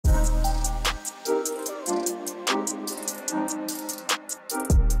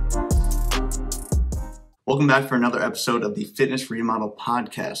Welcome back for another episode of the Fitness Remodel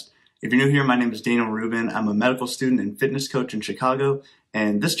podcast. If you're new here, my name is Daniel Rubin. I'm a medical student and fitness coach in Chicago,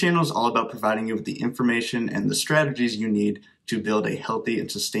 and this channel is all about providing you with the information and the strategies you need to build a healthy and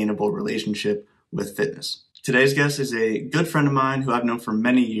sustainable relationship with fitness. Today's guest is a good friend of mine who I've known for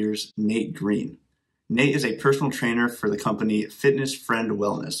many years, Nate Green. Nate is a personal trainer for the company Fitness Friend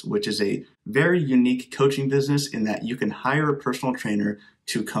Wellness, which is a very unique coaching business in that you can hire a personal trainer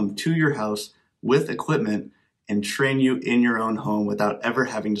to come to your house with equipment and train you in your own home without ever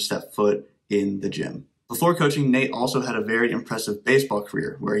having to step foot in the gym. Before coaching, Nate also had a very impressive baseball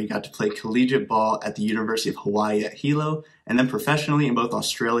career where he got to play collegiate ball at the University of Hawaii at Hilo and then professionally in both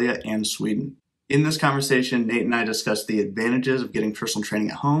Australia and Sweden. In this conversation, Nate and I discussed the advantages of getting personal training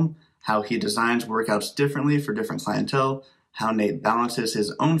at home, how he designs workouts differently for different clientele, how Nate balances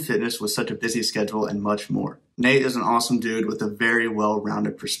his own fitness with such a busy schedule, and much more. Nate is an awesome dude with a very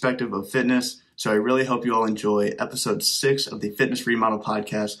well-rounded perspective of fitness, so I really hope you all enjoy episode 6 of the Fitness Remodel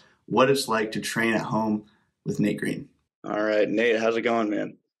podcast, What It's Like to Train at Home with Nate Green. All right, Nate, how's it going,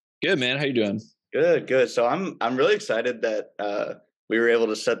 man? Good, man. How you doing? Good. So I'm really excited that we were able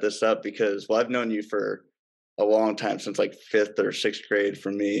to set this up because, well, I've known you for a long time, since like 5th or 6th grade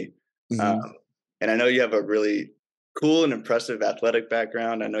for me. Mm-hmm. And I know you have a really cool and impressive athletic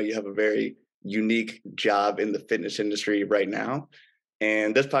background. I know you have a very unique job in the fitness industry right now.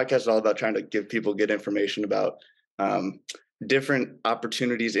 And this podcast is all about trying to give people good information about different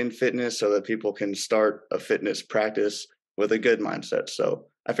opportunities in fitness so that people can start a fitness practice with a good mindset. So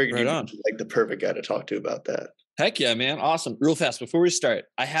I figured you'd be like the perfect guy to talk to about that. Heck yeah, man. Awesome. Real fast, before we start,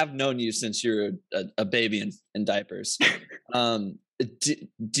 I have known you since you're a baby in diapers. Do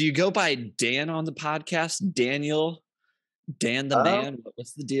you go by Dan on the podcast? Daniel? Dan the man?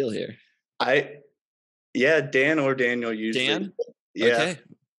 What's the deal here? Dan or Daniel usually. Dan? Yeah. Okay.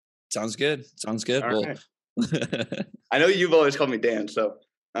 Sounds good. All right. I know you've always called me Dan, so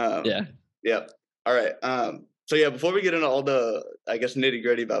yeah. All right. So before we get into all the, I guess,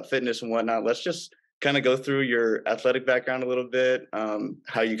 nitty-gritty about fitness and whatnot, let's just kind of go through your athletic background a little bit,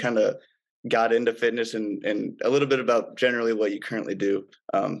 how you kind of got into fitness and a little bit about generally what you currently do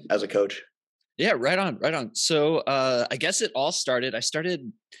as a coach. Yeah, right on. So I guess it all started, I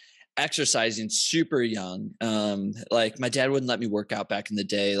started exercising super young. Like my dad wouldn't let me work out back in the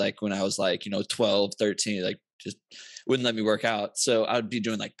day, like when I was like, 12, 13, like just wouldn't let me work out. So I would be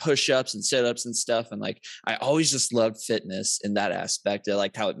doing like push-ups and sit-ups and stuff. And like, I always just loved fitness in that aspect. I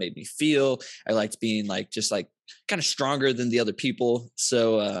liked how it made me feel. I liked being like, just like kind of stronger than the other people.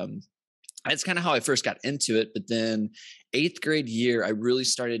 So that's kind of how I first got into it. But then 8th grade year, I really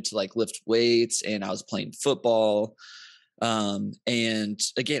started to like lift weights and I was playing football. And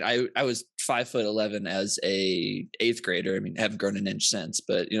again, I was 5'11" as a 8th grader. I mean, I haven't grown an inch since,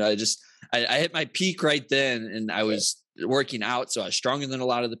 but I hit my peak right then and I was working out. So I was stronger than a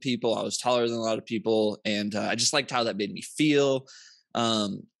lot of the people. I was taller than a lot of people. And I just liked how that made me feel.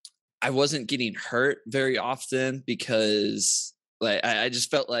 I wasn't getting hurt very often because like, I just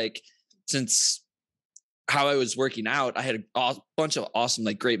felt like since how I was working out, I had a bunch of awesome,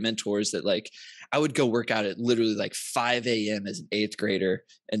 like great mentors that like, I would go work out at literally like 5 a.m. as an 8th grader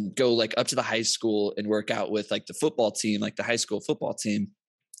and go like up to the high school and work out with like the football team, like the high school football team.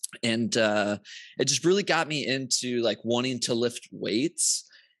 And it just really got me into like wanting to lift weights.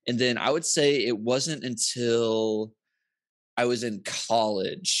 And then I would say it wasn't until I was in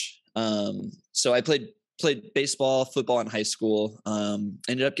college. So I played baseball, football in high school,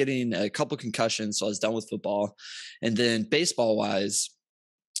 ended up getting a couple concussions. So I was done with football. And then baseball wise,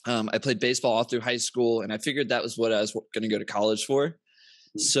 I played baseball all through high school and I figured that was what I was going to go to college for.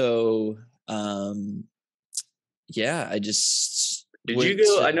 So, I just, did you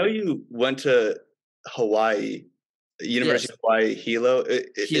go, I know you went to Hawaii, University of Hawaii, Hilo.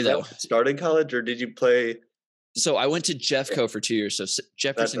 Is that what started college or did you play? So I went to Jeffco for 2 years. So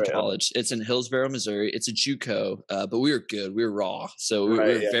Jefferson College, it's in Hillsboro, Missouri. It's a JUCO, but we were good. We were raw. So we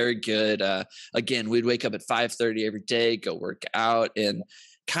were very good. Again, we'd wake up at 5:30 every day, go work out. And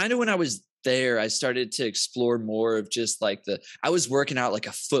kind of when I was there, I started to explore more of just like I was working out like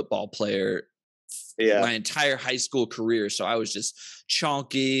a football player my entire high school career. So I was just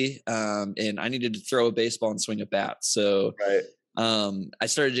chonky and I needed to throw a baseball and swing a bat. So I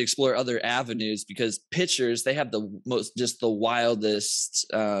started to explore other avenues because pitchers, they have the wildest,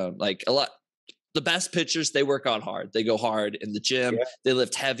 the best pitchers, they work out hard. They go hard in the gym. Yeah. They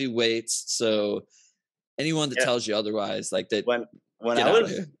lift heavy weights. So anyone that tells you otherwise, like that. When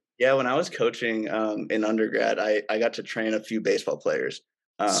I was coaching in undergrad, I got to train a few baseball players.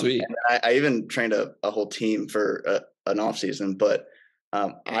 Sweet. And I even trained a whole team for an off season. But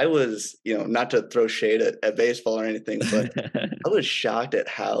I was, not to throw shade at baseball or anything, but I was shocked at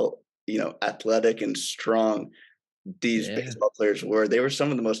how, athletic and strong these Yeah. baseball players were. They were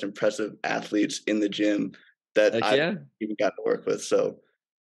some of the most impressive athletes in the gym that Heck I've yeah. even gotten to work with. So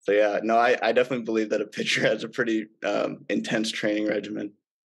yeah, no, I definitely believe that a pitcher has a pretty intense training regimen.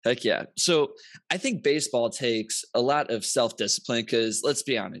 Heck yeah. So I think baseball takes a lot of self discipline because let's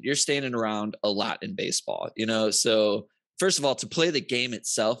be honest, you're standing around a lot in baseball, you know? So, first of all, to play the game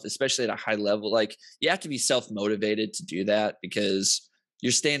itself, especially at a high level, like you have to be self motivated to do that because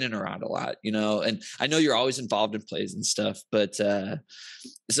you're standing around a lot, you know? And I know you're always involved in plays and stuff, but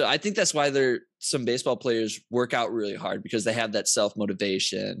so I think that's why some baseball players work out really hard because they have that self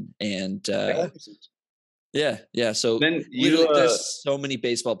motivation and Yeah. yeah, yeah. So Then you, literally, there's so many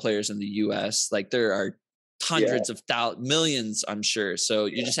baseball players in the U.S. Like there are yeah, hundreds of millions, I'm sure. So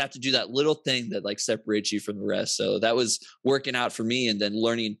you yeah, just have to do that little thing that like separates you from the rest. So that was working out for me, and then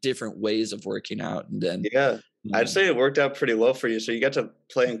learning different ways of working out, and then yeah. I'd um, say it worked out pretty well for you. So you got to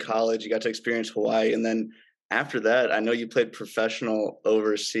play in college, you got to experience Hawaii, and then after that, I know you played professional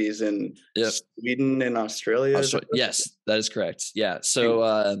overseas in yep. Sweden and Australia. Is that correct? Yes, that is correct. Yeah.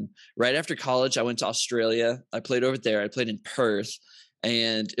 So right after college, I went to Australia. I played over there. I played in Perth,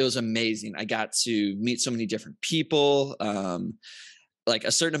 and it was amazing. I got to meet so many different people. Like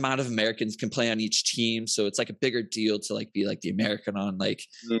a certain amount of Americans can play on each team, so it's like a bigger deal to like be like the American on like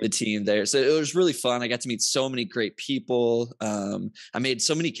the Mm, team there. So it was really fun. I got to meet so many great people. I made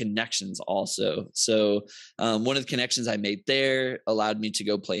so many connections also. So one of the connections I made there allowed me to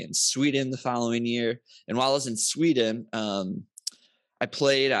go play in Sweden the following year. And while I was in Sweden, I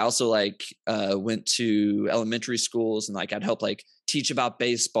played. I also like went to elementary schools and like I'd help like teach about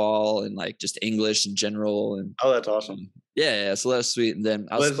baseball and like just English in general. And oh, that's awesome. yeah, yeah, so that was sweet. And then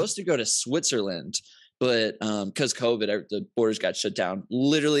I was Was supposed to go to Switzerland, but because COVID, the borders got shut down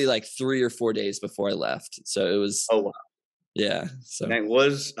literally like 3 or 4 days before I left. So it was oh wow. yeah. So Dang,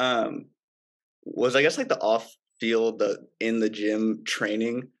 was I guess like the off field, the in the gym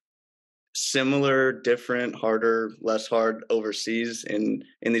training similar, different, harder, less hard overseas in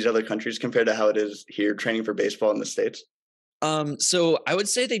these other countries compared to how it is here training for baseball in the States? so I would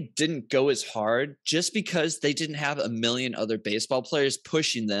say they didn't go as hard just because they didn't have a million other baseball players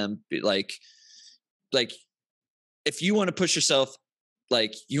pushing them. Like if you want to push yourself,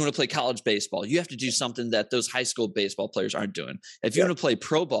 like you want to play college baseball, you have to do something that those high school baseball players aren't doing. If you Yeah. want to play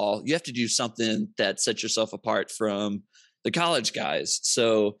pro ball, you have to do something that sets yourself apart from the college guys.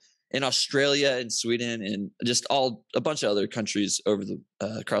 So in Australia and Sweden and just a bunch of other countries over the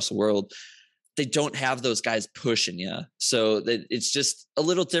across the world, they don't have those guys pushing you. So that it's just a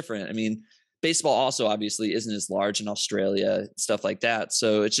little different. I mean, baseball also obviously isn't as large in Australia, stuff like that.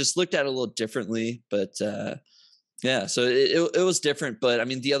 So it's just looked at a little differently. But yeah, so it was different, but I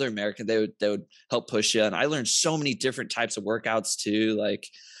mean, the other American they would help push you, and I learned so many different types of workouts too. Like,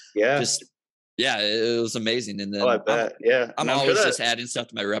 Yeah. just yeah, it was amazing. And Oh, I then bet. Yeah. I'm And I'm sure always that just adding stuff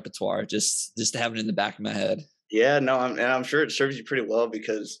to my repertoire, just to have it in the back of my head. yeah, no, and I'm sure it serves you pretty well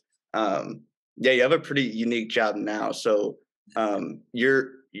because yeah, you have a pretty unique job now. So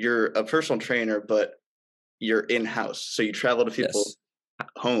you're a personal trainer, but you're in-house. So you travel to people's Yes,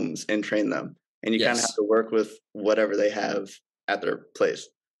 homes and train them. And you kind of have yes, to work with whatever they have at their place.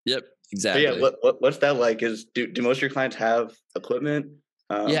 yep, So yeah, exactly. what's that like? Is do most of your clients have equipment?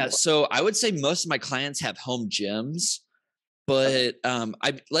 Yeah, Um, so I would say most of my clients have home gyms, okay, but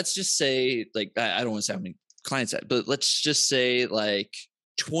I let's just say like I don't want to say how many clients I, but let's just say like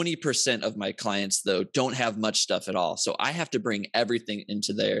 20% of my clients though don't have much stuff at all. So I have to bring everything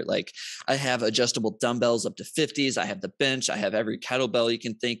into there. Like I have adjustable dumbbells up to 50s. I have the bench. I have every kettlebell you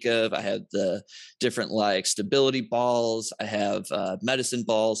can think of. I have the different like stability balls. I have medicine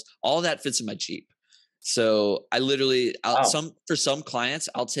balls. All that fits in my Jeep. So I literally, wow. for some clients,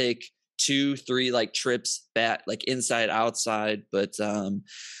 I'll take 2, 3 like trips back, like inside, outside. But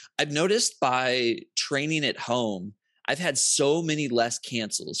I've noticed by training at home, I've had so many less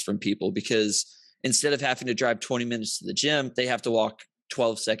cancels from people because instead of having to drive 20 minutes to the gym, they have to walk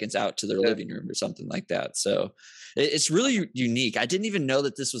 12 seconds out to their Yeah. living room or something like that. So it's really unique. I didn't even know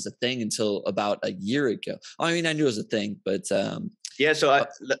that this was a thing until about a year ago. I mean, I knew it was a thing, but Yeah, so uh,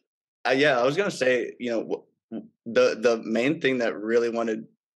 yeah, I was gonna say, the main thing that really wanted,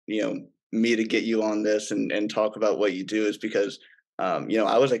 me to get you on this and talk about what you do is because,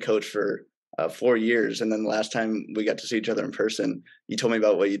 I was a coach for 4 years, and then the last time we got to see each other in person, you told me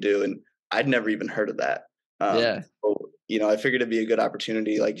about what you do, and I'd never even heard of that. yeah. So, I figured it'd be a good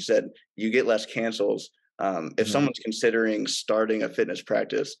opportunity. Like you said, you get less cancels. If Uh-huh. someone's considering starting a fitness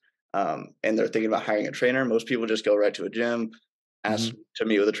practice, and they're thinking about hiring a trainer, most people just go right to a gym, ask Mhm. to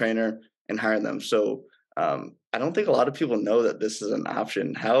meet with a trainer and hire them. So I don't think a lot of people know that this is an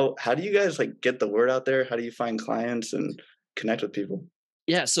option. How do you guys like get the word out there? How do you find clients and connect with people?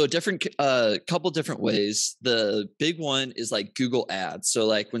 Yeah, so couple different ways. The big one is like Google Ads. So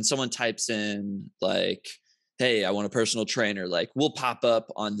like when someone types in like, "Hey, I want a personal trainer," like we'll pop up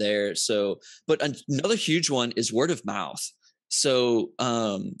on there. So, but another huge one is word of mouth. So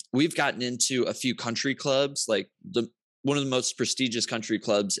we've gotten into a few country clubs, like the one of the most prestigious country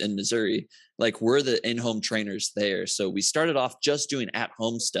clubs in Missouri. Like we're the in-home trainers there. So we started off just doing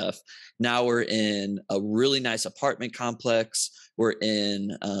at-home stuff. Now we're in a really nice apartment complex. We're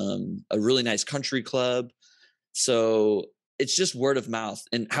in a really nice country club. So it's just word of mouth.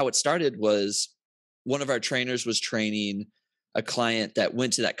 And how it started was one of our trainers was training a client that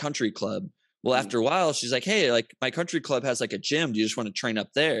went to that country club. Well, Mm. after a while, she's like, "Hey, like my country club has like a gym. Do you just want to train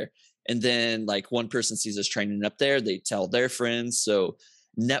up there?" And then like one person sees us training up there, they tell their friends. So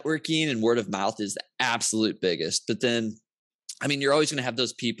networking and word of mouth is the absolute biggest. But then, I mean, you're always going to have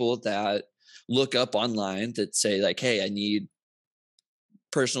those people that look up online that say like, "Hey, I need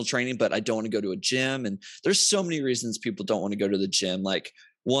personal training, but I don't want to go to a gym." And there's so many reasons people don't want to go to the gym. Like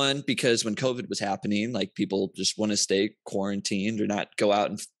one, because when COVID was happening, like people just want to stay quarantined or not go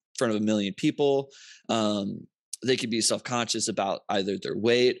out in front of a million people. They could be self-conscious about either their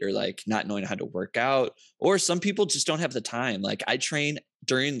weight or like not knowing how to work out, or some people just don't have the time. Like I train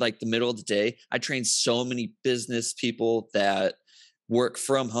during like the middle of the day. I train so many business people that work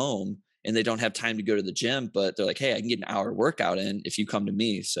from home and they don't have time to go to the gym, but they're like, "Hey, I can get an hour workout in if you come to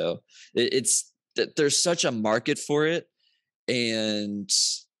me." So it's that there's such a market for it, and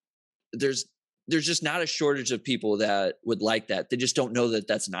there's there's just not a shortage of people that would like that. They just don't know that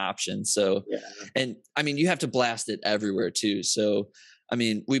that's an option. So, Yeah. and I mean, you have to blast it everywhere too. So, I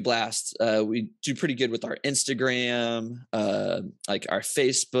mean, we do pretty good with our Instagram, like our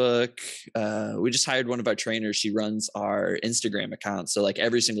Facebook. We just hired one of our trainers. She runs our Instagram account. So, like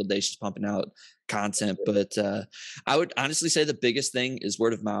every single day, she's pumping out content. But I would honestly say the biggest thing is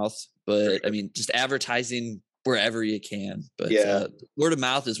word of mouth. For But I sure. mean, just advertising wherever you can. But Yeah. word of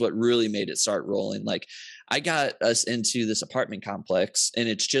mouth is what really made it start rolling. Like I got us into this apartment complex, and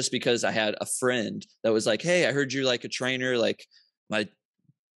it's just because I had a friend that was like, "Hey, I heard you're like a trainer. Like my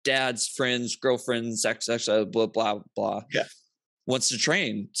dad's friend's girlfriend's blah blah blah Yeah. wants to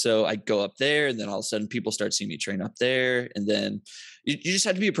train." So I go up there, and then all of a sudden people start seeing me train up there, and then you just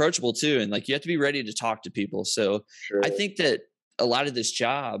have to be approachable too, and like you have to be ready to talk to people. So I Sure. think that a lot of this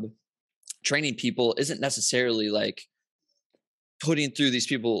job training people isn't necessarily like putting through these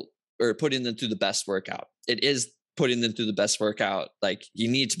people or putting them through the best workout. It is putting them through the best workout. Like you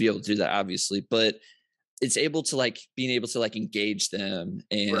need to be able to do that, obviously, but it's able to like being able to like engage them.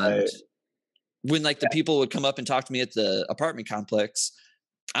 And Right. when like the people would come up and talk to me at the apartment complex,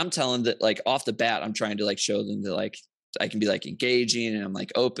 I'm telling that like off the bat, I'm trying to like show them that like I can be like engaging and I'm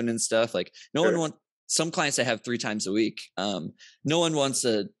like open and stuff. Like no one Sure. wants some clients I have 3 times a week. No one wants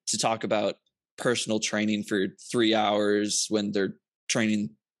to talk about personal training for 3 hours when they're training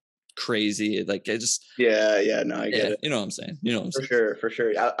crazy. Like I just Yeah. Yeah. No, I get yeah, it. you know what I'm saying. You know what I'm For saying. sure. For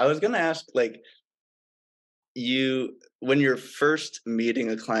sure. I was gonna ask, like, you when you're first meeting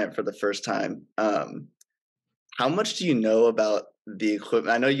a client for the first time, how much do you know about the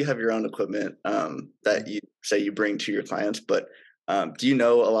equipment? I know you have your own equipment that you say you bring to your clients, but do you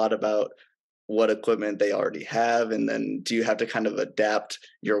know a lot about what equipment they already have? And then do you have to kind of adapt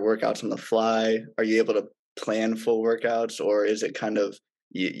your workouts on the fly? Are you able to plan full workouts, or is it kind of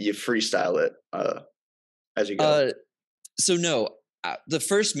you freestyle it as you go? Uh, so no, the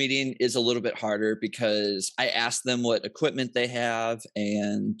first meeting is a little bit harder because I ask them what equipment they have,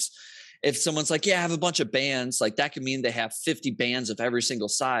 and if someone's like, "Yeah, I have a bunch of bands," like that could mean they have 50 bands of every single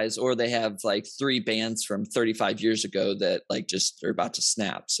size, or they have like 3 bands from 35 years ago that like just are about to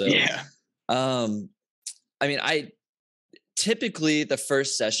snap. So, Yeah. um, I mean, I typically the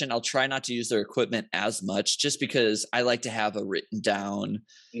first session I'll try not to use their equipment as much, just because I like to have a written down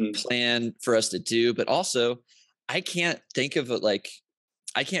Mm. plan for us to do, but also I can't think of it like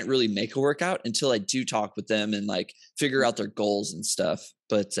I can't really make a workout until I do talk with them and like figure out their goals and stuff.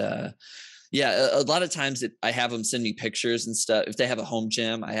 But yeah, a lot of times I have them send me pictures and stuff. If they have a home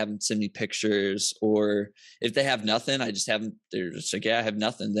gym, I have them send me pictures, or if they have nothing, I just have them. They're just like, "Yeah, I have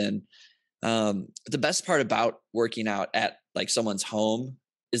nothing." Then the best part about working out at like someone's home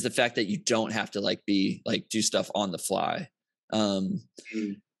is the fact that you don't have to like be like do stuff on the fly. Um,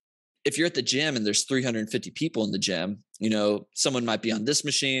 Mm. if you're at the gym and there's 350 people in the gym, you know, someone might be on this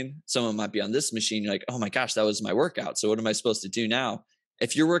machine, someone might be on this machine. You're like, "Oh my gosh, that was my workout. So what am I supposed to do now?"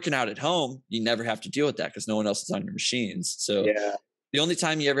 If you're working out at home, you never have to deal with that because no one else is on your machines. So Yeah. the only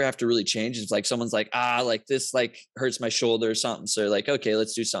time you ever have to really change is like someone's like, like this like hurts my shoulder or something. So like, okay,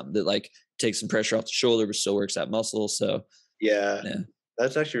 let's do something that like takes some pressure off the shoulder, but still works that muscle. So Yeah. yeah.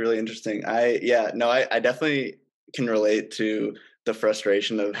 That's actually really interesting. I definitely can relate to the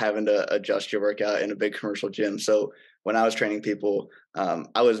frustration of having to adjust your workout in a big commercial gym. So when I was training people,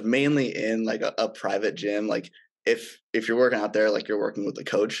 I was mainly in like a private gym. Like if you're working out there, like you're working with a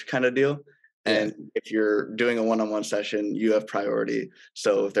coach kind of deal. Yeah. And if you're doing a one-on-one session, you have priority.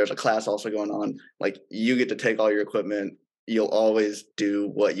 So if there's a class also going on, like you get to take all your equipment. You'll always do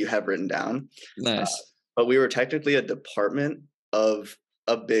what you have written down. Uh, Nice. but we were technically a department of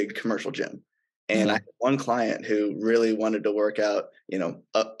a big commercial gym. And I Uh-huh. had one client who really wanted to work out,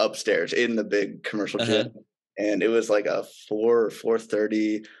 upstairs in the big commercial gym. Uh-huh. And it was like a 4 or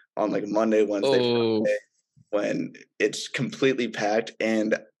 4:30 on like Monday, Wednesday, Oh, Friday, when it's completely packed.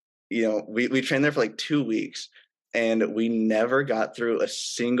 And, we trained there for like 2 weeks and we never got through a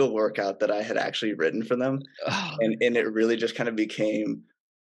single workout that I had actually written for them. oh, And it really just kind of became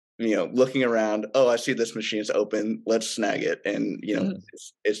looking around, oh, I see this machine's open, let's snag it. And, uh,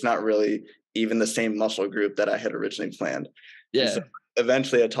 it's not really even the same muscle group that I had originally planned. And so yeah.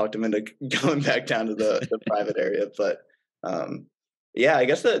 eventually I talked him into going back down to the private area. But yeah, I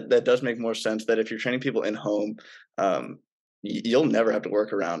guess that does make more sense that if you're training people in home, um, you'll never have to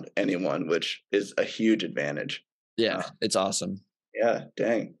work around anyone, which is a huge advantage. Yeah. Uh, It's awesome. yeah,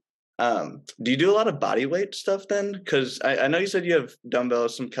 dang. Do you do a lot of body weight stuff then? Because I know you said you have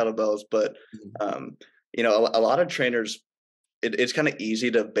dumbbells, some kettlebells, but Mhm. um, a lot of trainers, it's kind of easy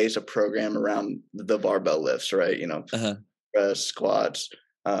to base a program around the barbell lifts, right? Uh-huh. Press, squats,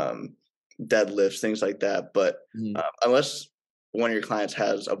 um, deadlifts, things like that. But Mhm. unless one of your clients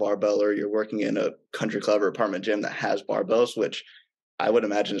has a barbell or you're working in a country club or apartment gym that has barbells, which I would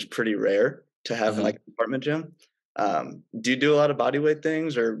imagine is pretty rare to have in Uh-huh. like an apartment gym. Do you do a lot of body weight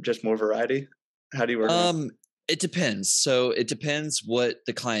things or just more variety? How do you work around? Um, it depends. So it depends what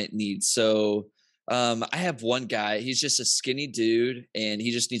the client needs. So I have one guy, he's just a skinny dude and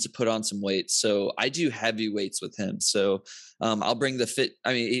he just needs to put on some weight. So I do heavy weights with him. So I'll bring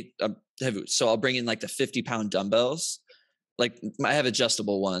heavy. So I'll bring in like the 50-pound dumbbells. Like I have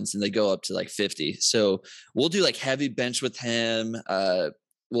adjustable ones and they go up to like 50. So we'll do like heavy bench with him.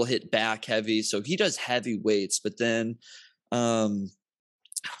 We'll hit back heavy. So he does heavy weights, but then um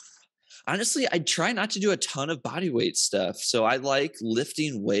honestly, I try not to do a ton of body weight stuff. So I like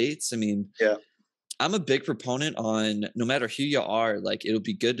lifting weights. I mean, Yeah, I'm a big proponent on no matter who you are, like it'll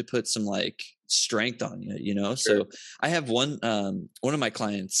be good to put some like strength on you, you know? sure. So I have one of my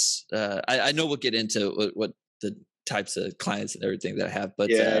clients, I know we'll get into what the types of clients and everything that I have, but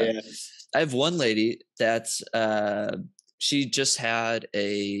Yeah, yeah. I have one lady that's she just had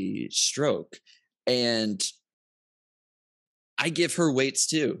a stroke and I give her weights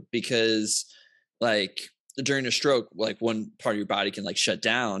too because like during a stroke, like one part of your body can like shut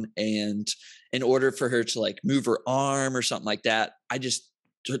down. And in order for her to like move her arm or something like that,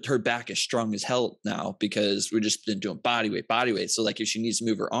 her back is strong as hell now because we've just been doing body weight. So like if she needs to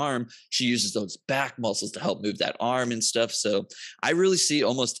move her arm, she uses those back muscles to help move that arm and stuff. So I really see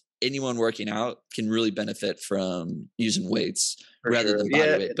almost anyone working out can really benefit from using weights For rather sure. than body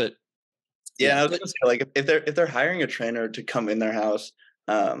Yeah, weight. But yeah. And yeah, I was but gonna say, like, if they're hiring a trainer to come in their house,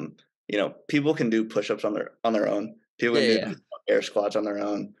 people can do push-ups on their own. People yeah, can yeah, do yeah, air squats on their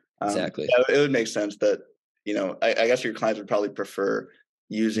own. exactly. Yeah, it would make sense that I guess your clients would probably prefer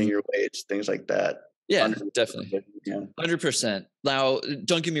using Mhm. your weights, things like that. Yeah, Under definitely. yeah, 100%. Now,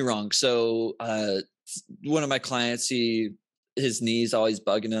 don't get me wrong. So, one of my clients, his knees always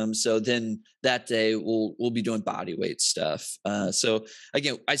bugging him. So then that day we'll be doing body weight stuff. So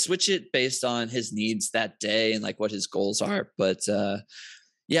again, I switch it based on his needs that day and like what his goals are. But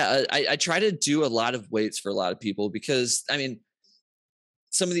yeah, I try to do a lot of weights for a lot of people because I mean,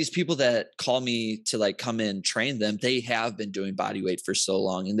 some of these people that call me to like come in train them, they have been doing body weight for so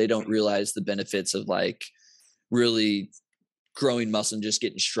long and they don't realize the benefits of like really growing muscle and just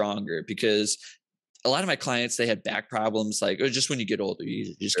getting stronger because a lot of my clients they had back problems like or just when you get older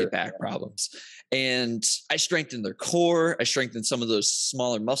you just get sure. back problems and I strengthened their core, I strengthened some of those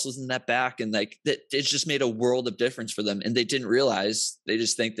smaller muscles in that back and like that it's just made a world of difference for them and they didn't realize, they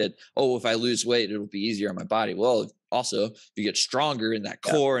just think that oh if I lose weight it'll be easier on my body. Well also if you get stronger in that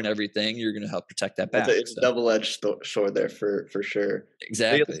Yeah, core and everything you're going to help protect that it's a, back. it's a So double-edged sword there for sure. But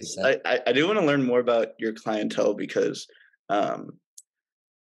exactly, yes, exactly. I do want to learn more about your clientele because, um,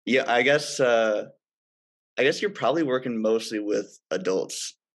 yeah, I guess you're probably working mostly with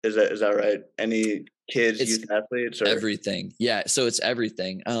adults. Is that right? Any kids, It's youth athletes, or everything. Yeah. So it's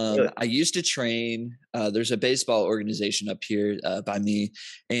everything. really? I used to train, there's a baseball organization up here by me,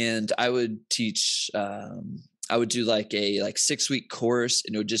 and I would teach, I would do like a 6 week course,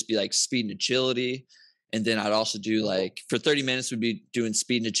 and it would just be like speed and agility. And then I'd also do like for 30 minutes would be doing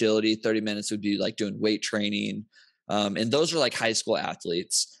speed and agility. 30 minutes would be like doing weight training. And those are like high school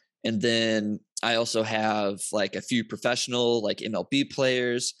athletes. And then I also have like a few professional like MLB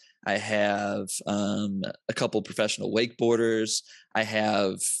players. I have a couple professional wakeboarders. I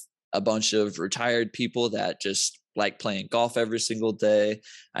have a bunch of retired people that just like playing golf every single day.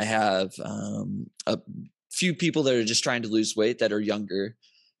 I have a few people that are just trying to lose weight that are younger.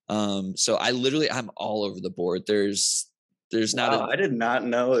 So I'm all over the board. There's not Wow, a I did not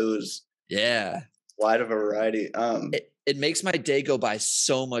know it was yeah. wide of a variety. It makes my day go by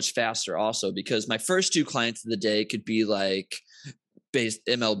so much faster also because my first two clients of the day could be like based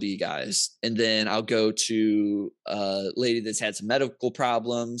MLB guys. And then I'll go to a lady that's had some medical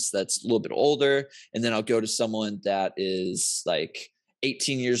problems that's a little bit older. And then I'll go to someone that is like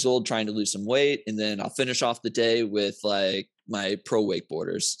 18 years old trying to lose some weight. And then I'll finish off the day with like my pro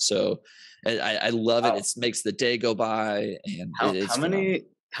wakeboarders. So I love it. Wow. It makes the day go by and How it's how phenomenal.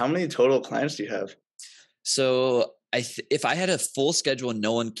 many total clients do you have? So if I had a full schedule and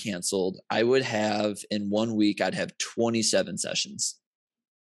no one canceled, I would have in 1 week, I'd have 27 sessions.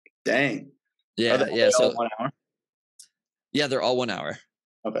 Dang. Are they, Yeah. are Yeah. they all So 1 hour? yeah, they're all 1 hour.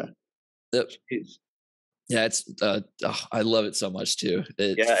 Okay. Yep. Jeez. Yeah, it's I love it so much too. Yeah,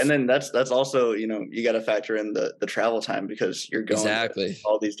 and It's then that's also, you got to factor in the travel time because you're going to exactly.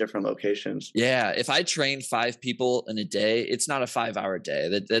 all these different locations. Yeah, if I train 5 people in a day, it's not a 5 hour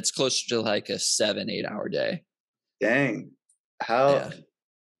day. That's closer to like a 7, 8 hour day. Dang. How Yeah.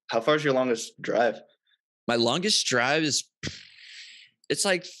 how far is your longest drive? My longest drive is it's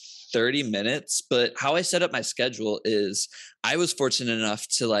like 30 minutes, but how I set up my schedule is I was fortunate enough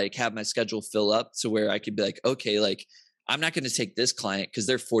to like have my schedule fill up to where I could be like, okay, like I'm not going to take this client because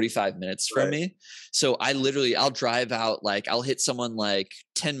they're 45 minutes from Right. me. So I'll drive out, like I'll hit someone like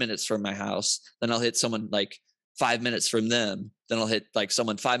 10 minutes from my house. Then I'll hit someone like 5 minutes from them. Then I'll hit like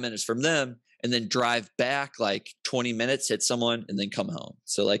someone 5 minutes from them and then drive back like 20 minutes, hit someone and then come home.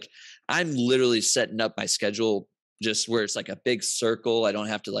 So like I'm literally setting up my schedule just where it's like a big circle. I don't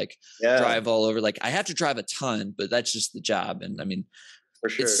have to like Yeah, drive all over. Like I have to drive a ton, but that's just the job. And I mean, for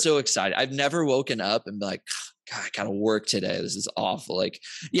it's sure. so exciting. I've never woken up and been like, God, I gotta work today. This is awful. Like,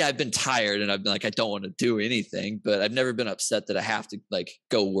 yeah, I've been tired and I've been like, I don't want to do anything, but I've never been upset that I have to like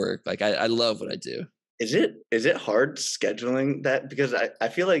go work. Like I love what I do. Is it hard scheduling that? Because I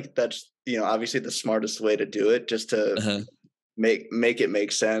feel like that's, obviously the smartest way to do it, just to Uh-huh. make it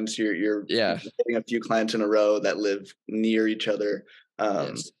make sense. You're Yeah. getting a few clients in a row that live near each other,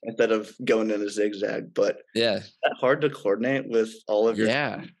 Yes. instead of going in a zigzag. But Yeah. is that hard to coordinate with all of your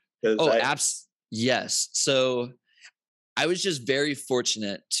Yeah. because Oh, I yes. So I was just very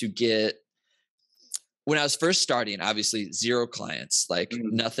fortunate to get when I was first starting, obviously zero clients, like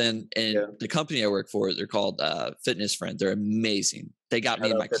mhm, nothing. And yeah, the company I work for, they're called Fitness Friend. They're amazing. They got me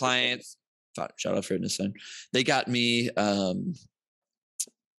shout and out my Fitness Friends. clients. Shout out Fitness Friend. They got me all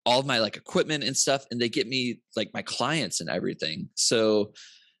of my like equipment and stuff, and they get me like my clients and everything. So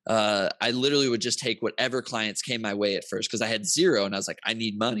I literally would just take whatever clients came my way at first because I had zero and I was like, I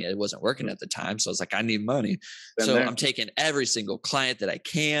need money. I wasn't working Mhm, at the time. So I was like, I need money. been So there. I'm taking every single client that I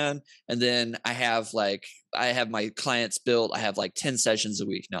can. And then I have my clients built. I have like 10 sessions a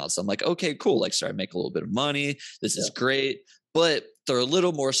week now. So I'm like, okay, cool. Like, so I make a little bit of money. This Yeah, is great, but they're a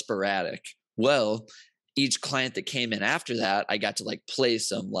little more sporadic. Well, each client that came in after that, I got to like place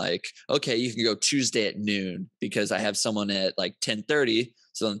them like, okay, you can go Tuesday at noon because I have someone at like 10:30.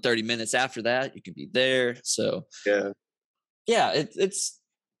 So in 30 minutes after that, you can be there. So yeah, yeah,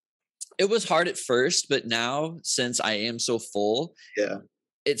 it was hard at first, but now since I am so full, yeah.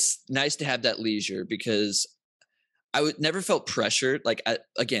 it's nice to have that leisure because I would never felt pressured. Like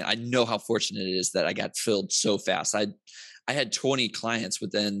again, I know how fortunate it is that I got filled so fast. I had 20 clients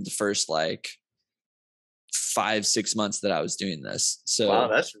within the first like 5, 6 months that I was doing this. Wow, So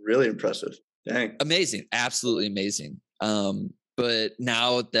that's really impressive. Dang. amazing, absolutely amazing. But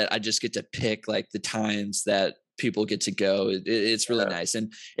now that I just get to pick like the times that people get to go, it's really Yeah, nice.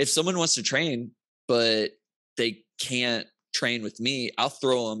 And if someone wants to train, but they can't train with me, I'll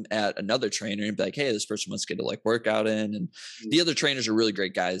throw them at another trainer and be like, hey, this person wants to get a like workout in. And mhm, the other trainers are really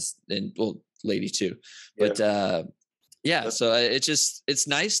great guys and well, lady too. yeah. But yeah, That's so it's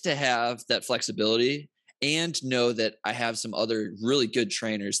nice to have that flexibility and know that I have some other really good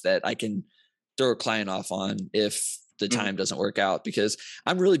trainers that I can throw a client off on if the time doesn't work out, because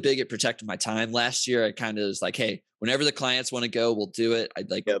I'm really big at protecting my time. Last year, I kind of was like, hey, whenever the clients want to go, we'll do it. I'd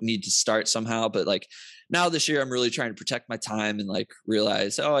like Yep. need to start somehow. But like now this year, I'm really trying to protect my time and like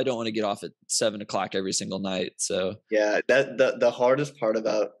realize, oh, I don't want to get off at 7 o'clock every single night. So Yeah, that the hardest part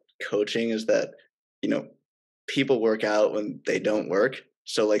about coaching is that, you know, people work out when they don't work.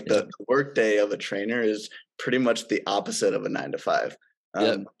 So like yep, the work day of a trainer is pretty much the opposite of a 9 to 5.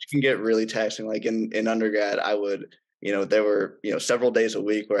 yep, It can get really taxing. Like in undergrad, I would, there were, several days a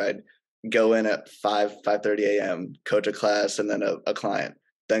week where I'd go in at 5:30 a.m., coach a class and then a client,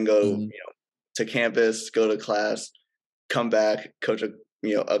 then go, mhm, to campus, go to class, come back, coach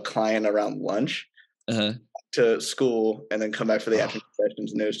a client around lunch, uh-huh. to school, and then come back for the Oh, afternoon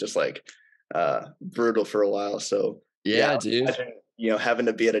sessions. And it was just like brutal for a while. So yeah, yeah, dude. imagine, having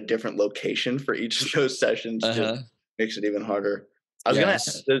to be at a different location for each of those sessions just Uh-huh. makes it even harder. I was gonna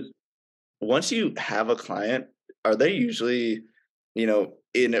ask, Yes. once you have a client, are they usually,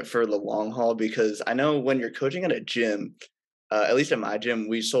 in it for the long haul? Because I know when you're coaching at a gym, at least at my gym,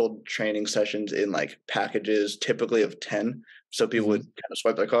 we sold training sessions in like packages, typically of 10. So people would Mhm, kind of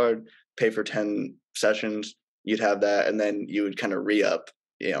swipe their card, pay for 10 sessions. You'd have that, and then you would kind of re-up,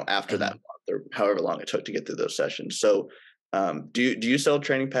 after that uh-huh. month or however long it took to get through those sessions. So, do you sell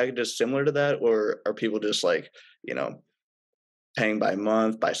training packages similar to that, or are people just like, you know, paying by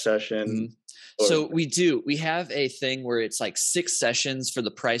month, by session, Mhm. or So we do. We have a thing where it's like 6 sessions for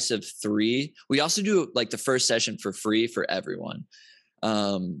the price of 3. We also do like the first session for free for everyone.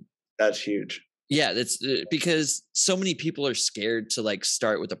 Um, that's huge? yeah, that's because so many people are scared to like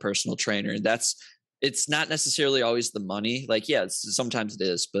start with a personal trainer, and it's not necessarily always the money. Like, yeah, sometimes it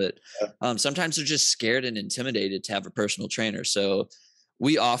is, but Yeah. sometimes they're just scared and intimidated to have a personal trainer. So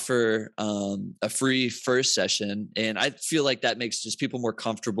we offer a free first session, and I feel like that makes just people more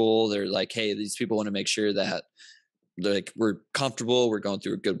comfortable. They're like, hey, these people want to make sure that like we're comfortable, we're going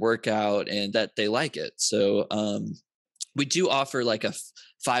through a good workout, and that they like it. So we do offer like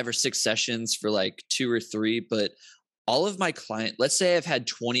 5 or 6 sessions for like 2 or 3, but all of my let's say I've had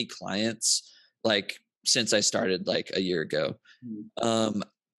 20 clients like since I started like a year ago. Mhm. Um,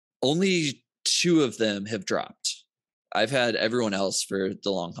 only 2 of them have dropped. I've had everyone else for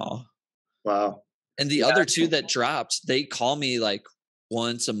the long haul. Wow. And the Yeah. other 2 that dropped, they call me like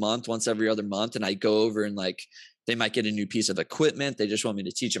once a month, once every other month, and I go over and like they might get a new piece of equipment. They just want me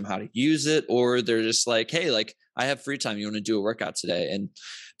to teach them how to use it, or they're just like, "Hey, like I have free time. You want to do a workout today?" And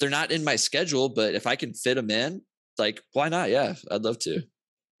they're not in my schedule, but if I can fit them in, like why not? Yeah, I'd love to.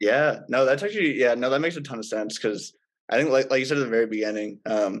 Yeah, no, that's actually, yeah, no, that makes a ton of sense because I think like you said at the very beginning,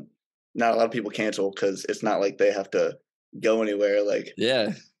 not a lot of people cancel because it's not like they have to go anywhere. Like,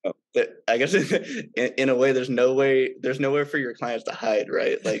 Yeah, I guess in a way, there's nowhere for your clients to hide,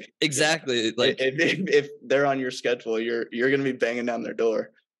 right? Like, exactly. Like if they're on your schedule, you're gonna be banging down their door.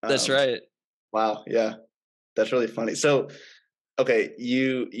 that's Um, right. wow, yeah, that's really funny. So, okay,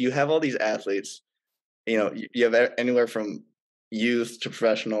 you have all these athletes, you have anywhere from youth to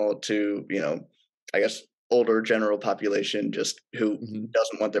professional to, I guess older general population, just who Mhm.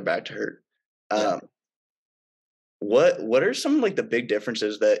 doesn't want their back to hurt. Yeah. Um, what are some like the big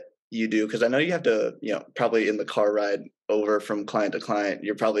differences that you do? Because I know you have to, probably in the car ride over from client to client,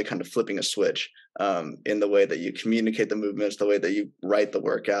 you're probably kind of flipping a switch, in the way that you communicate the movements, the way that you write the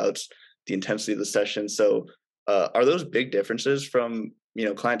workouts, the intensity of the session. So, are those big differences from,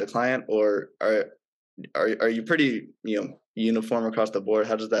 client to client, or are you pretty, uniform across the board?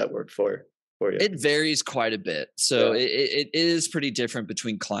 How does that work for you? It varies quite a bit. So Yeah. it is pretty different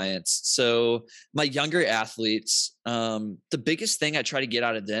between clients. So my younger athletes, the biggest thing I try to get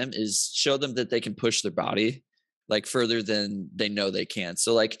out of them is show them that they can push their body like further than they know they can.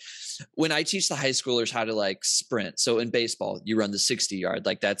 So like when I teach the high schoolers how to like sprint. So in baseball, you run the 60-yard,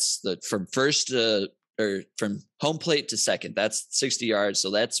 like that's the from first to or from home plate to second. That's 60 yards. So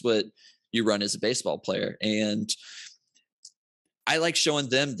that's what you run as a baseball player. And I like showing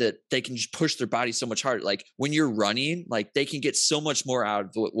them that they can just push their body so much harder. Like when you're running, like they can get so much more out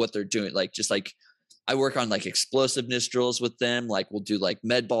of what they're doing. Like just like I work on like explosiveness drills with them. Like we'll do like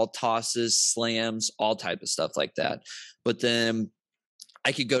med ball tosses, slams, all type of stuff like that. But then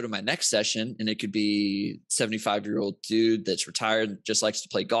I could go to my next session and it could be 75-year-old dude that's retired, just likes to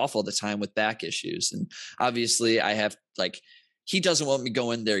play golf all the time with back issues. And obviously I have like, he doesn't want me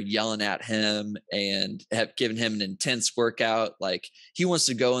going there yelling at him and have given him an intense workout. Like he wants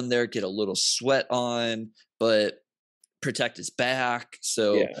to go in there, get a little sweat on, but protect his back.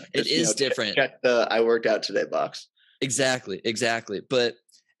 So Yeah. it Just, is different. check the I worked out today box. Exactly, exactly. But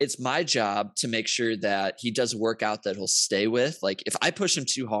it's my job to make sure that he does a workout that he'll stay with. Like if I push him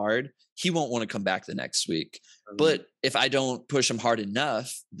too hard, he won't want to come back the next week. Mhm. But if I don't push him hard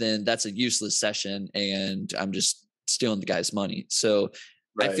enough, then that's a useless session and I'm just stealing the guy's money. So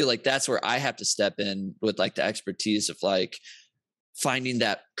I Right. feel like that's where I have to step in with like the expertise of like finding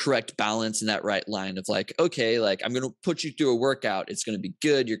that correct balance and that right line of like, okay, like I'm going to put you through a workout. It's going to be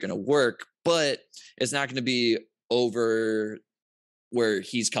good. You're going to work, but it's not going to be over where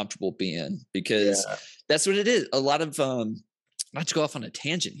he's comfortable being, because Yeah. that's what it is. A lot of, not to go off on a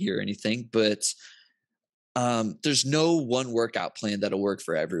tangent here or anything, but there's no one workout plan that'll work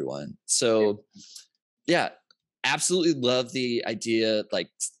for everyone. So yeah, absolutely love the idea, like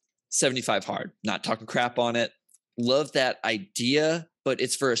 75 hard, not talking crap on it. Love that idea, but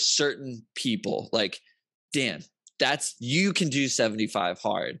it's for a certain people. Like, Dan, that's, you can do 75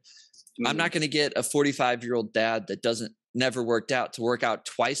 hard. I'm Mhm. not going to get a 45-year-old dad that doesn't never worked out to work out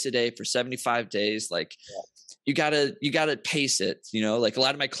twice a day for 75 days. Like, you gotta pace it, like a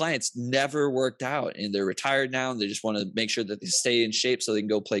lot of my clients never worked out and they're retired now and they just want to make sure that they stay in shape so they can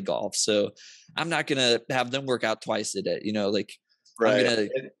go play golf. So I'm not gonna have them work out twice a day, like i'm Right. gonna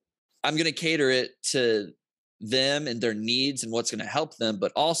I'm gonna cater it to them and their needs and what's gonna help them,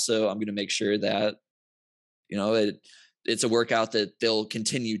 but also I'm gonna make sure that it's a workout that they'll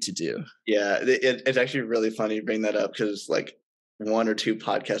continue to do. Yeah, it's actually really funny you bring that up because like one or two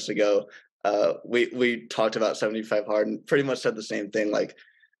podcasts ago, we talked about 75 hard and pretty much said the same thing. Like,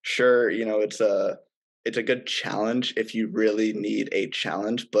 sure, it's a good challenge if you really need a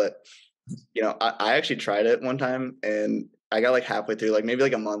challenge, but I actually tried it one time and I got like halfway through, like maybe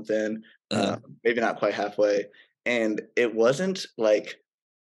like a month in, uh, maybe not quite halfway, and it wasn't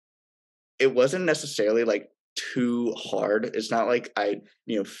necessarily like too hard. It's not like I,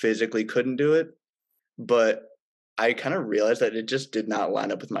 physically couldn't do it, but I kind of realized that it just did not line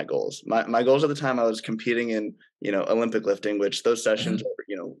up with my goals. My goals at the time I was competing in, Olympic lifting, which those uh-huh. sessions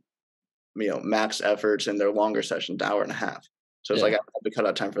are, max efforts and they're longer sessions, hour and a half. So it's like Yeah. I had to cut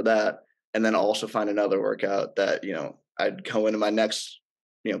out time for that. And then also find another workout that, I'd go into my next,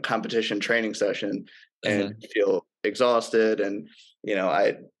 competition training session and Uh-huh. feel exhausted. And,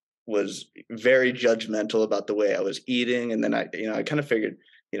 I was very judgmental about the way I was eating. And then I kind of figured,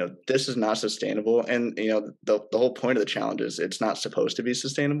 this is not sustainable. And, the whole point of the challenge is it's not supposed to be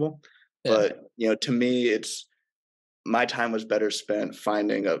sustainable. Yeah. But, to me, it's my time was better spent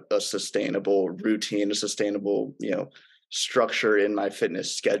finding a sustainable routine, a sustainable, structure in my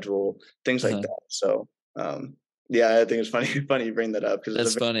fitness schedule, things like Uh-huh. that. So, um, yeah, I think it's funny, funny you bring that up because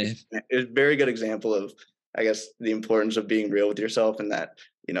That's funny. it's a very good example of, I guess, the importance of being real with yourself and that,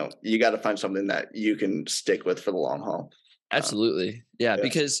 you got to find something that you can stick with for the long haul. Um, Absolutely. Yeah, yeah,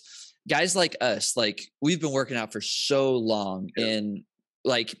 because guys like us, like we've been working out for so long, yeah, and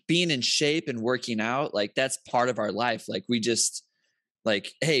like being in shape and working out, like that's part of our life. Like we just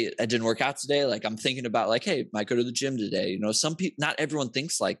like, hey, I didn't work out today. Like I'm thinking about like, hey, might go to the gym today. Some people, not everyone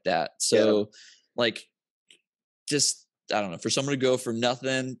thinks like that. yeah, So like just, I don't know, for someone to go from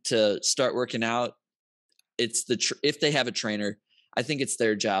nothing to start working out, it's if they have a trainer, I think it's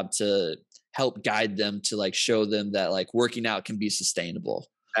their job to help guide them to like show them that like working out can be sustainable.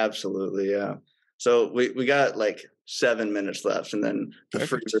 absolutely, yeah. So we got like 7 minutes left, and then the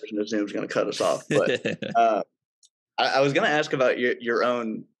free Perfect. version of Zoom is going to cut us off. But uh, I was going to ask about your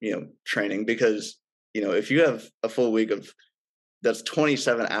own, training because, if you have a full week of that's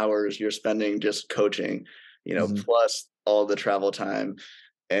 27 hours you're spending just coaching, Mhm. plus all the travel time.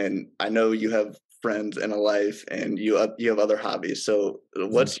 And I know you have friends and a life and you have other hobbies. So Mhm.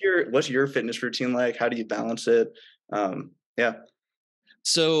 what's your fitness routine like? How do you balance it? Yeah.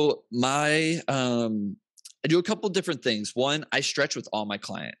 So I do a couple different things. One, I stretch with all my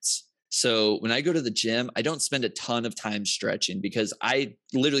clients. So when I go to the gym, I don't spend a ton of time stretching because I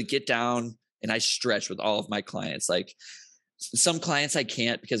literally get down and I stretch with all of my clients. Like some clients I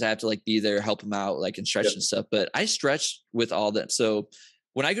can't because I have to like be there, help them out, like and stretch Yep. and stuff. But I stretch with all them. So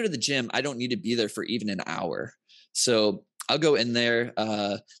when I go to the gym, I don't need to be there for even an hour. So I'll go in there.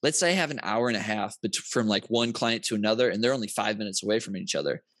 Let's say I have an hour and a half from like one client to another, and they're only 5 minutes away from each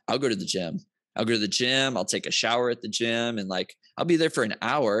other. I'll go to the gym. I'll go to the gym. I'll take a shower at the gym, and like I'll be there for an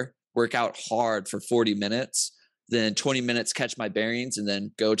hour, work out hard for 40 minutes, then 20 minutes catch my bearings, and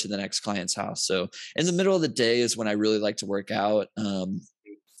then go to the next client's house. So in the middle of the day is when I really like to work out.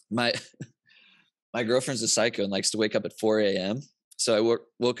 My my girlfriend's a psycho and likes to wake up at 4 a.m. So I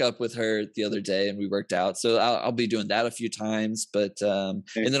woke up with her the other day and we worked out. So I'll be doing that a few times. But and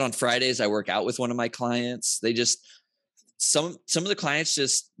then on Fridays I work out with one of my clients. They just some of the clients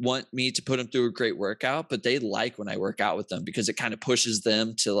just want me to put them through a great workout, but they like when I work out with them because it kind of pushes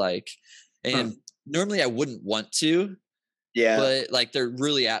them to like. Huh. And normally I wouldn't want to, Yeah. but like they're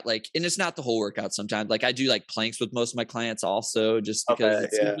really at like, and it's not the whole workout sometimes. Like I do like planks with most of my clients also, just because Okay.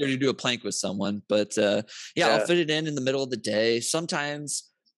 it's Yeah. easier to do a plank with someone. But yeah, I'll Yeah. fit it in the middle of the day. Sometimes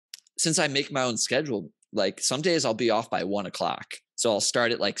since I make my own schedule, like some days I'll be off by 1 o'clock. So I'll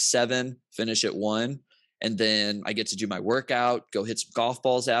start at like 7, finish at 1. And then I get to do my workout, go hit some golf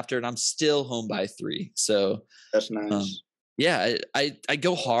balls after, and I'm still home by 3. So That's um, nice. yeah, I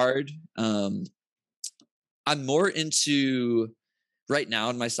go hard. I'm more into right now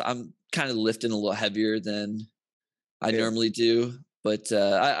in my I'm kind of lifting a little heavier than I Yeah. normally do, but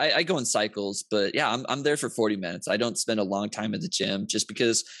I go in cycles. But yeah, I'm there for 40 minutes. I don't spend a long time at the gym just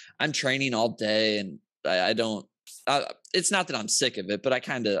because I'm training all day, and I don't. It's not that I'm sick of it, but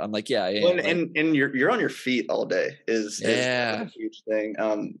I'm like, yeah, I Well, am. Like, and you're on your feet all day is a yeah, huge thing.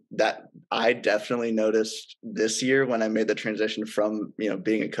 That I definitely noticed this year when I made the transition from,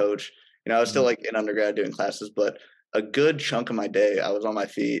 being a coach. I was still mhm, like in undergrad doing classes, but a good chunk of my day I was on my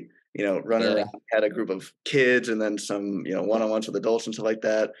feet, running yeah, around, had a group of kids and then some, one-on-ones with adults and stuff like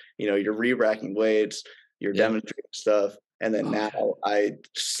that. You're re-racking weights, you're yep. demonstrating stuff, and then Oh now yeah, I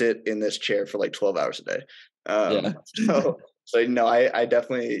sit in this chair for like 12 hours a day. yeah, So I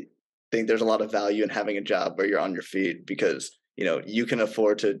definitely think there's a lot of value in having a job where you're on your feet because you can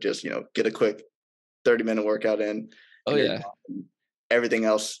afford to just get a quick 30-minute workout in oh and you're yeah, done. Everything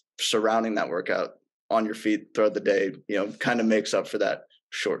else surrounding that workout on your feet throughout the day kind of makes up for that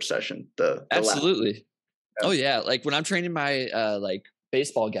short session, the last. absolutely. Yeah. Oh yeah, like when I'm training my like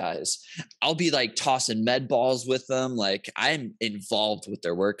baseball guys, I'll be like tossing med balls with them. Like I'm involved with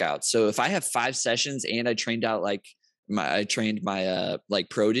their workouts. So if I have 5 sessions and I trained my like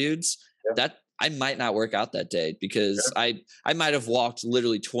pro dudes, Yeah. that I might not work out that day because Sure. I might have walked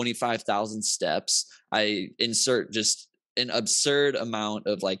literally 25,000 steps. I insert just an absurd amount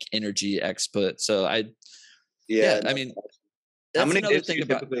of like energy exput. So Yeah, yeah, I no. mean how that's many another days do thing you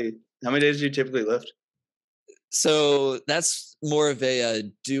about. typically how many days do you typically lift? So that's more of a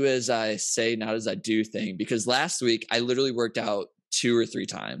do as I say, not as I do thing. Because last week I literally worked out 2 or 3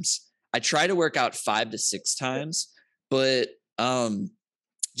 times. I try to work out 5 to 6 times, but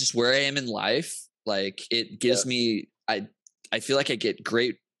just where I am in life, like it Yeah. gives me, I feel like I get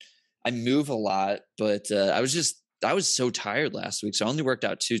great. I move a lot, but I was so tired last week, so I only worked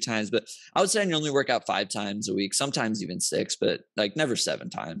out 2 times. But I would say I only work out 5 times a week, sometimes even 6, but like never 7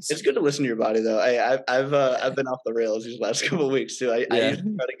 times. It's good to listen to your body though. I've been off the rails these last couple of weeks too. I Yeah.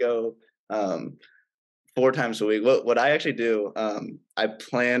 usually try to go 4 times a week. What I actually do, I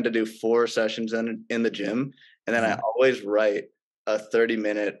plan to do 4 sessions in the gym, and then I Uh-huh. always write a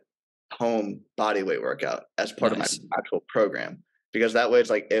 30-minute home body weight workout as part of my Nice. actual program. Because that way it's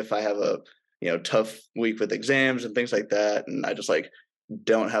like if I have a tough week with exams and things like that, and I just like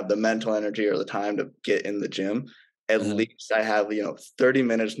don't have the mental energy or the time to get in the gym, at Uh-huh. least I have 30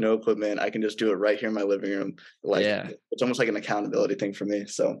 minutes, no equipment. I can just do it right here in my living room. Like Yeah, it's almost like an accountability thing for me.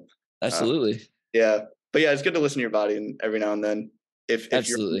 So uh, absolutely. yeah, but yeah, it's good to listen to your body and every now and then. If you're only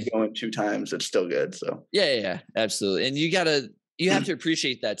Absolutely. going 2 times, it's still good. So Yeah, absolutely. And you have to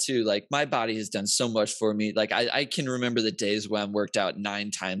appreciate that too. Like my body has done so much for me. Like I can remember the days when I worked out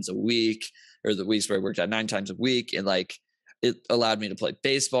 9 times a week, or the weeks where I worked out 9 times a week, and like it allowed me to play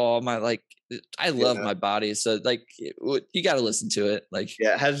baseball. I love yeah, my body. So like you got to listen to it. Like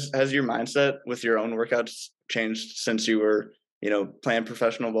yeah. Has your mindset with your own workouts changed since you were playing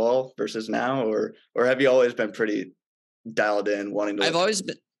professional ball versus now, or have you always been pretty dialed in, wanting to I've lift? always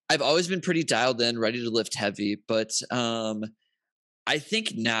been I've always been pretty dialed in, ready to lift heavy, but I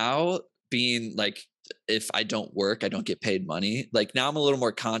think now being like, if I don't work, I don't get paid money. Like now I'm a little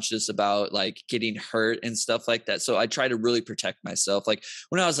more conscious about like getting hurt and stuff like that. So I try to really protect myself. Like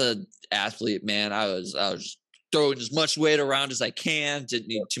when I was an athlete, man, I was throwing as much weight around as I can, didn't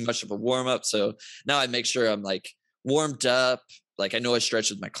need too much of a warm up. So now I make sure I'm like warmed up. Like I know I stretch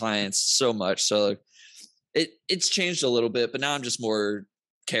with my clients so much. So it's changed a little bit, but now I'm just more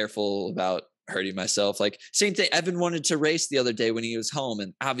careful about hurting myself. Like same thing. Evan wanted to race the other day when he was home,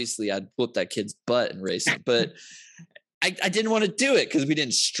 and obviously I'd whoop that kid's butt in racing, but I didn't want to do it because we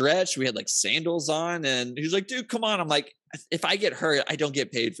didn't stretch. We had like sandals on, and he was like, "Dude, come on!" I'm like, "If I get hurt, I don't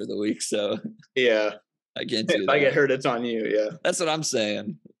get paid for the week, so Yeah, I can't if do I get that." hurt, it's on you. Yeah, That's what I'm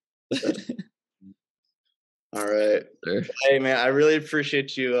saying. that's all right. Sure. Hey man, I really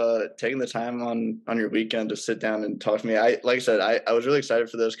appreciate you taking the time on your weekend to sit down and talk to me. Like I said, I was really excited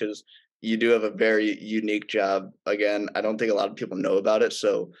for this because you do have a very unique job. Again, I don't think a lot of people know about it.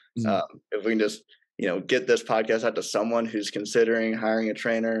 So Mhm. if we can just get this podcast out to someone who's considering hiring a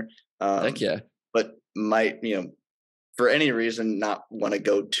trainer, Heck um, yeah. but might for any reason not want to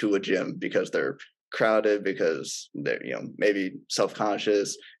go to a gym because they're crowded because they're, maybe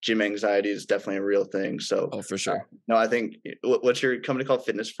self-conscious. Gym anxiety is definitely a real thing. So, Oh, for sure. no, I think, what's your company called?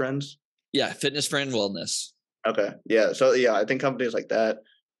 Fitness Friends? Yeah, Fitness Friend Wellness. Okay. Yeah. So, yeah, I think companies like that,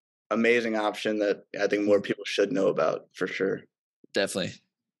 amazing option that I think more people should know about for sure. Definitely.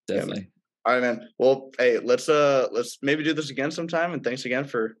 Yeah, Definitely. man. All right, man. Well, hey, let's maybe do this again sometime. And thanks again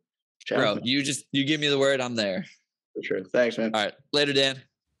for chatting Bro, with me. you give me the word, I'm there. For sure. Thanks, man. All right. Later, Dan.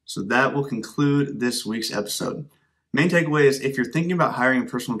 So that will conclude this week's episode. Main takeaway is if you're thinking about hiring a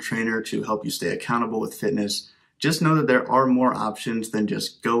personal trainer to help you stay accountable with fitness, just know that there are more options than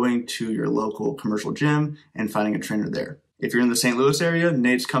just going to your local commercial gym and finding a trainer there. If you're in the St. Louis area,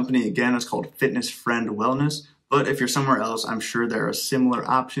 Nate's company again is called Fitness Friend Wellness, but if you're somewhere else, I'm sure there are similar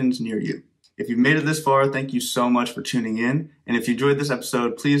options near you. If you've made it this far, thank you so much for tuning in. And if you enjoyed this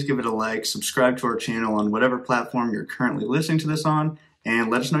episode, please give it a like, subscribe to our channel on whatever platform you're currently listening to this on,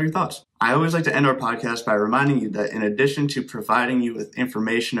 and let us know your thoughts. I always like to end our podcast by reminding you that in addition to providing you with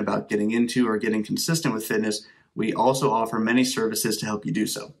information about getting into or getting consistent with fitness, we also offer many services to help you do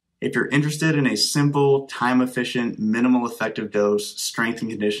so. If you're interested in a simple, time-efficient, minimal effective dose strength and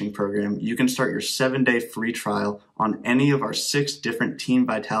conditioning program, you can start your 7-day free trial on any of our 6 different Team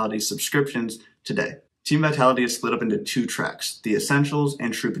Vitality subscriptions today. Team Vitality is split up into 2 tracks, the Essentials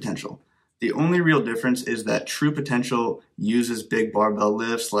and True Potential. The only real difference is that True Potential uses big barbell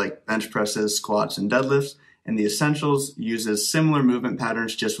lifts like bench presses, squats, and deadlifts, and the Essentials uses similar movement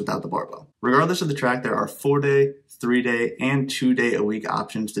patterns just without the barbell. Regardless of the track, there are 4-day, 3-day, and 2-day-a-week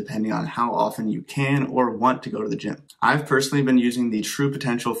options depending on how often you can or want to go to the gym. I've personally been using the True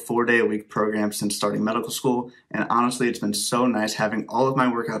Potential 4-day-a-week program since starting medical school, and honestly, it's been so nice having all of my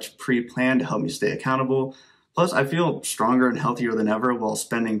workouts pre-planned to help me stay accountable. Plus, I feel stronger and healthier than ever while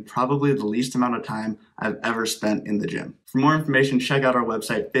spending probably the least amount of time I've ever spent in the gym. For more information, check out our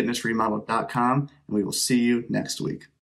website, fitnessremodel.com, and we will see you next week.